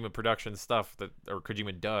everything Kojima Productions stuff or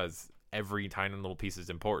Kojima does, every tiny little piece is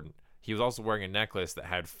important. He was also wearing a necklace that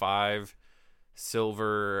had 5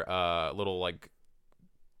 silver little like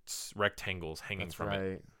rectangles hanging from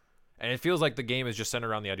it. And it feels like the game is just centered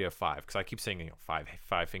around the idea of 5 because I keep saying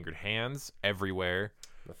 5-fingered hands everywhere.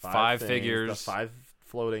 The 5 figures. The 5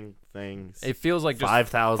 floating things. It feels like just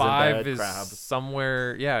 5,000 5 bad is crabs.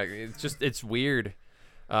 somewhere. Yeah, it's weird.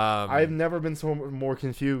 I've never been so more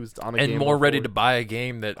confused on a game. And more ready to buy a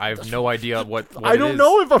game that I have no idea what I don't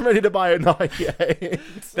know if I'm ready to buy it not yet.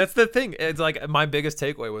 That's the thing. It's like my biggest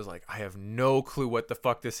takeaway was like I have no clue what the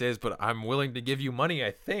fuck this is, but I'm willing to give you money,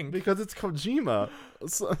 I think. Because it's Kojima.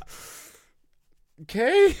 So,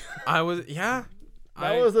 okay. That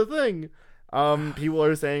was the thing. People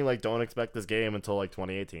are saying like don't expect this game until like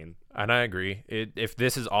 2018. And I agree. If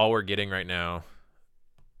this is all we're getting right now,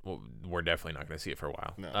 well, we're definitely not going to see it for a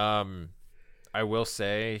while. No. I will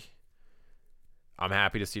say I'm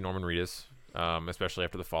happy to see Norman Reedus, especially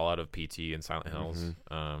after the fallout of PT and Silent Hills.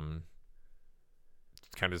 Mm-hmm.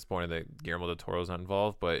 It's kind of disappointed that Guillermo del Toro's not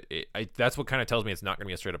involved, but that's what kind of tells me it's not going to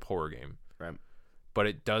be a straight up horror game. Right. But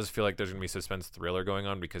it does feel like there's going to be suspense thriller going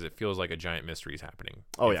on because it feels like a giant mystery is happening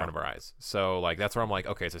in front of our eyes. So like that's where I'm like,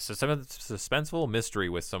 okay, it's a suspenseful mystery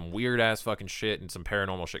with some weird ass fucking shit and some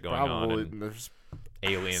paranormal shit going on. And there's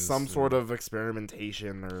aliens, some sort of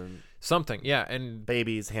experimentation or something. Yeah, and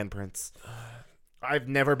babies, handprints. I've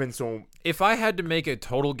never been so. If I had to make a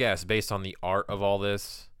total guess based on the art of all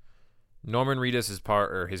this, Norman Reedus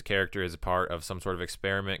his character is a part of some sort of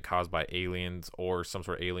experiment caused by aliens or some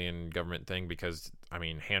sort of alien government thing because, I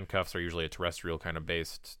mean, handcuffs are usually a terrestrial kind of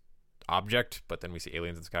based object, but then we see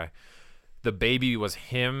aliens in the sky. The baby was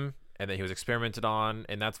him, and then he was experimented on,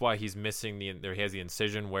 and that's why he's missing he has the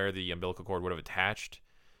incision where the umbilical cord would have attached.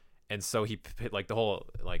 And so he like the whole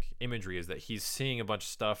like imagery is that he's seeing a bunch of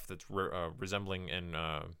stuff that's resembling and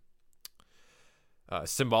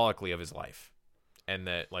symbolically of his life. And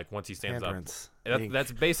that, like, once he stands up,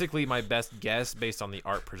 that's basically my best guess based on the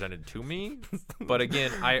art presented to me. But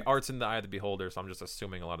again, art's in the eye of the beholder, so I'm just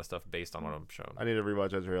assuming a lot of stuff based on what I'm shown. I need to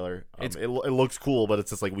rewatch that trailer. It looks cool, but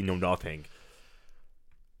it's just like we know nothing.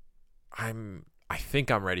 I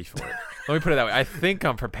think I'm ready for it. Let me put it that way. I think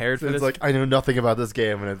I'm prepared for this. It's like I know nothing about this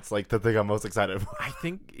game, and it's like the thing I'm most excited about. I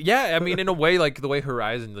think, yeah. I mean, in a way, like the way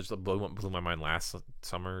Horizon just blew my mind last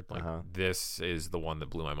summer. Like this is the one that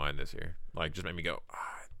blew my mind this year. Like just made me go.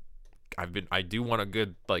 I do want a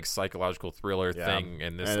good like psychological thriller thing,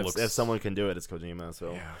 and this looks. If someone can do it, it's Kojima.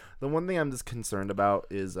 So the one thing I'm just concerned about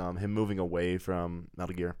is him moving away from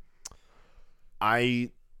Metal Gear.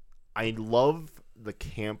 I love the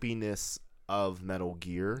campiness of Metal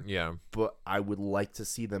Gear, but I would like to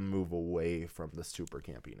see them move away from the super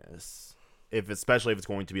campiness, especially if it's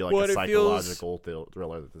going to be like a psychological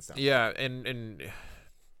thriller. That this sounds and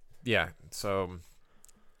so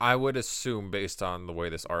I would assume based on the way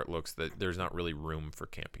this art looks that there's not really room for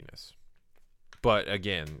campiness, but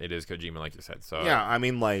again, it is Kojima, like you said. So I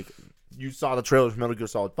mean, like you saw the trailer for Metal Gear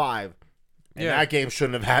Solid 5, and that game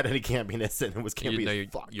shouldn't have had any campiness, and it was campy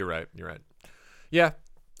as fuck. You're right. Yeah.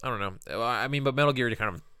 I don't know. I mean, but Metal Gear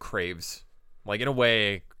kind of craves, like in a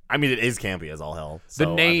way. I mean, it is campy as all hell. So,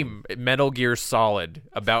 the name Metal Gear Solid,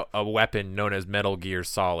 about a weapon known as Metal Gear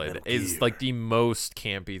Solid, is like the most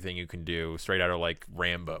campy thing you can do, straight out of like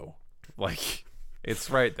Rambo. Like, it's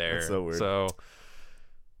right there. That's so weird. So,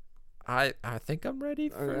 I think I'm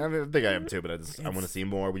ready. I think I am too, but I want to see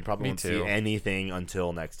more. We probably won't see anything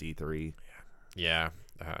until next E3. Yeah.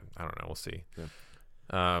 I don't know. We'll see.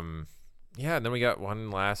 Yeah, and then we got one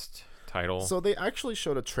last title. So they actually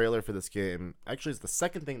showed a trailer for this game. Actually, it's the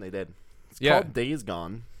second thing they did. It's called Days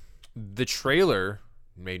Gone. The trailer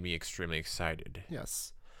made me extremely excited.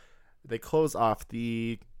 Yes. They close off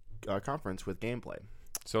the conference with gameplay.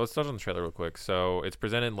 So let's touch on the trailer real quick. So it's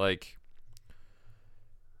presented like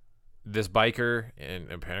this biker and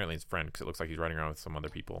apparently his friend, because it looks like he's riding around with some other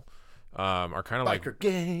people, are kind of like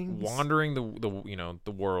gangs. Wandering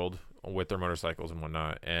the world with their motorcycles and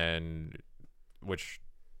whatnot, and which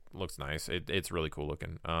looks nice. It's really cool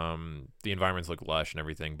looking. The environments look lush and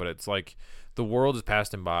everything, but it's like the world has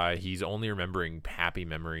passed him by. He's only remembering happy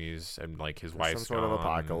memories, and like his wife's some sort gone. of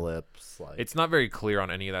apocalypse. Like it's not very clear on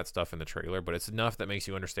any of that stuff in the trailer, but it's enough that makes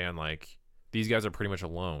you understand like these guys are pretty much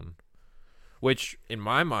alone. Which, in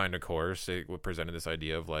my mind, of course, it presented this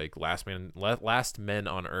idea of like last men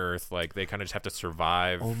on Earth. Like they kind of just have to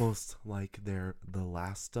survive. Almost like they're the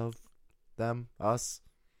last of them, us.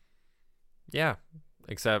 Yeah,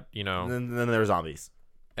 except And then there's zombies.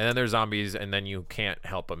 and then there's zombies, and then you can't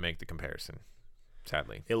help but make the comparison.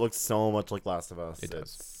 Sadly, It looks so much like Last of Us. It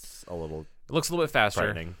does. It's a little it looks a little bit faster.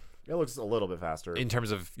 frightening. It looks a little bit faster. In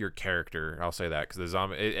terms of your character, I'll say that because the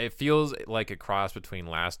zombie, it feels like a cross between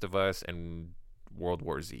Last of Us and World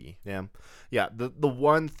War Z. Yeah. The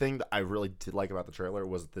one thing that I really did like about the trailer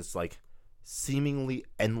was this like seemingly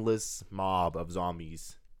endless mob of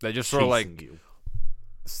zombies They just sort of chasing like you.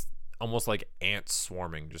 almost like ants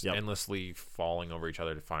swarming, just Yep. endlessly falling over each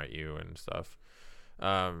other to fight you and stuff.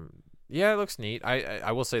 Yeah, it looks neat.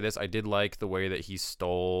 I will say this: I did like the way that he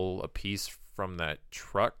stole a piece from that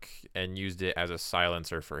truck and used it as a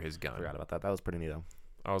silencer for his gun. Forgot about that. That was pretty neat.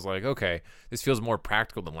 I was like, okay, this feels more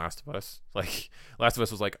practical than Last of Us. Like Last of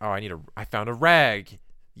Us was like, oh, I found a rag.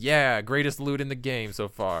 Yeah, greatest loot in the game so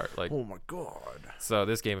far. Like, Oh my god. so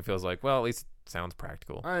this game it feels like, well, at least it sounds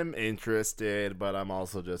practical. I'm interested, but I'm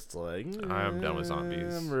also just like I'm done with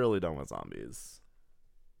zombies. I'm really done with zombies.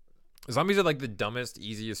 Zombies are like the dumbest,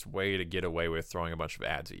 easiest way to get away with throwing a bunch of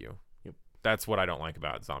ads at you. Yep. That's what I don't like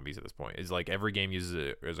about zombies at this point. Is like every game uses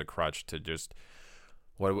it as a crutch to just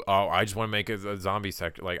I just want to make a zombie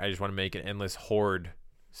section. Like I just want to make an endless horde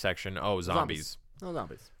section. Oh, zombies. No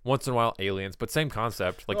zombies. Once in a while, aliens, but same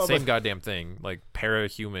concept, like Oh, same but- goddamn thing, like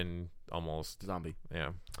para-human almost. Zombie. Yeah,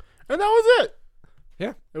 And that was it.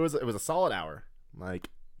 Yeah. It was a solid hour. Like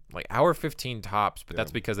hour 15 tops, but Yeah.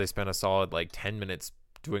 that's because they spent a solid like 10 minutes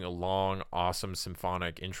doing a long, awesome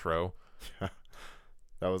symphonic intro.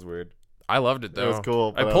 that was weird. I loved it though. It was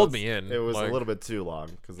cool. but It pulled me in. It was like, a little bit too long.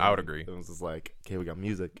 Cause I would agree. It was just like, okay, we got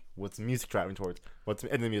music. What's the music driving towards?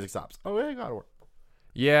 And the music stops. Oh, yeah, got it.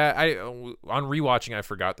 Yeah, on rewatching, I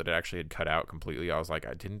forgot that it actually had cut out completely. I was like,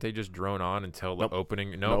 didn't they just drone on until the Nope.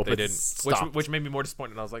 opening? Nope, they it didn't. stopped. Which made me more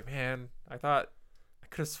disappointed. I was like, man, I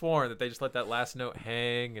could have sworn that they just let that last note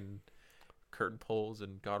hang and curtain pulls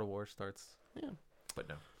and God of War starts. Yeah. But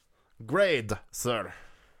no. Grade, sir.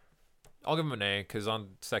 I'll give him an A because on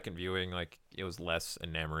second viewing, like it was less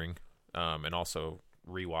enamoring, and also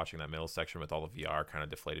rewatching that middle section with all the VR kind of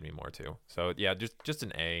deflated me more too. So yeah, just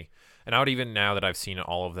an A. And I would even now that I've seen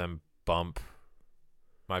all of them bump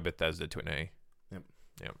my Bethesda to an A.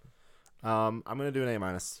 I'm gonna do an A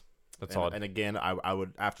minus. That's and, all. And again, I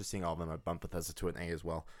would after seeing all of them, I'd bump Bethesda to an A as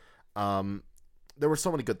well. There were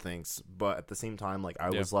so many good things, but at the same time, like I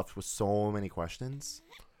was left with so many questions.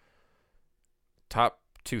 Top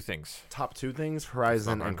two things. Top two things: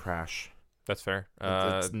 Horizon Not and mine. Crash. That's fair.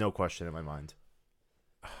 It's no question in my mind.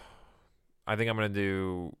 I think I'm gonna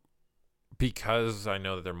do because I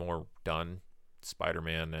know that they're more done.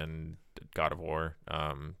 Spider-Man and God of War.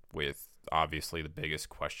 With obviously the biggest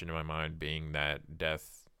question in my mind being that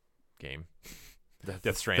Death game,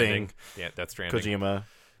 Death Stranding. Yeah, Death Stranding. Kojima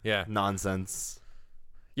Yeah, nonsense.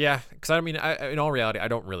 yeah. Because I mean, in all reality, I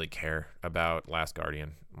don't really care about Last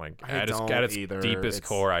Guardian. Like at its either. deepest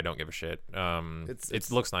core, I don't give a shit. It's- It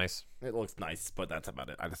looks nice. It looks nice, but that's about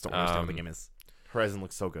it. I just don't understand what the game is. Horizon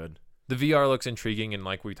looks so good. The VR looks intriguing, and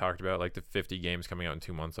like we talked about, like the 50 games coming out in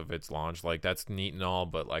 2 months of its launch, like that's neat and all.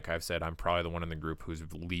 But like I've said, I'm probably the one in the group who's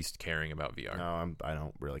least caring about VR. No, I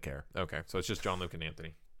don't really care. Okay, so it's just John Luke and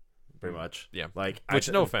Anthony. Pretty much. Yeah. Like, Which,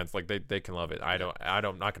 no offense, like they can love it. I'm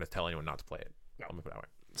not gonna tell anyone not to play it. No. I'm gonna put it that way.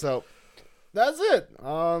 So that's it.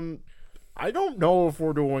 I don't know if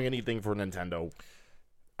we're doing anything for Nintendo.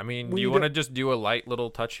 I mean, We do you need want to- to just do a light little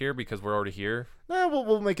touch here because we're already here? Nah,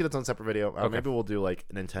 we'll make it its own separate video. Okay. Maybe we'll do like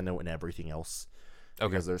Nintendo and everything else. Okay.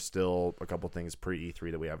 Because there's still a couple things pre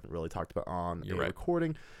E3 that we haven't really talked about on You're a right.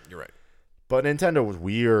 recording. You're right. But Nintendo was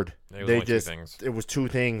weird. It was They only just two things. it was two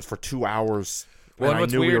things for 2 hours. Well, and I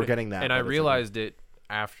what's knew we were weird- getting that. And but I it's like- realized it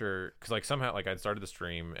after, because like somehow like I'd started the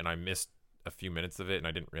stream and I missed a few minutes of it and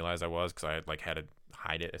I didn't realize I was because I had like had to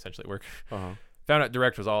hide it essentially at work. Uh-huh. Found out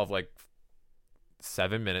Direct was all of like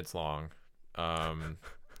 7 minutes long.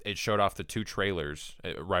 It showed off the 2 trailers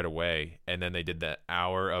right away, and then they did that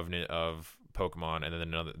hour of Pokemon, and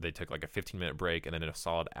then they took like a 15-minute break, and then a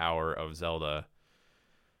solid hour of Zelda.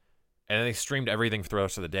 And then they streamed everything for the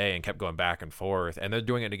rest of the day and kept going back and forth. And they're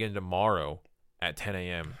doing it again tomorrow at 10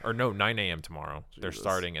 a.m. Or no, 9 a.m. tomorrow. They're Jesus.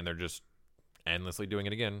 starting, and they're just endlessly doing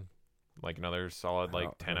it again. Like another solid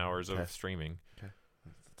like 10 hours okay. of streaming.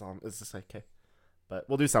 It's just like, okay. But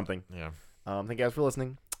we'll do something. Yeah. Thank you guys for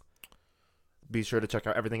listening. Be sure to check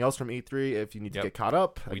out everything else from E3 if you need to Yep. get caught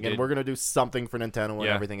up. We Again, did. we're going to do something for Nintendo and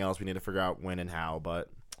Yeah. everything else. We need to figure out when and how. But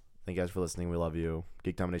thank you guys for listening. We love you.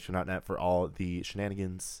 GeekDomination.net for all the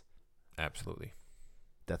shenanigans. Absolutely.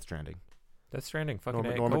 Death Stranding. Death Stranding.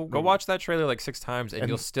 Fucking Norman- go watch that trailer like 6 times, and And-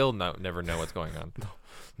 you'll still never know what's going on.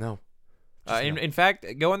 No. Just no. In fact,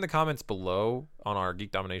 go in the comments below on our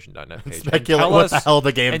geekdomination.net page. Speculate what the hell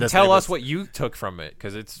the game and this tell game us is. what you took from it,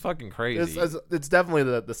 because it's fucking crazy. It's definitely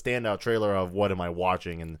the standout trailer of what am I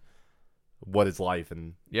watching and what is life,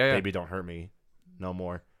 and yeah. Baby Don't Hurt Me no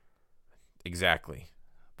more. Exactly.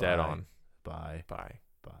 Dead Bye. on. Bye. Bye.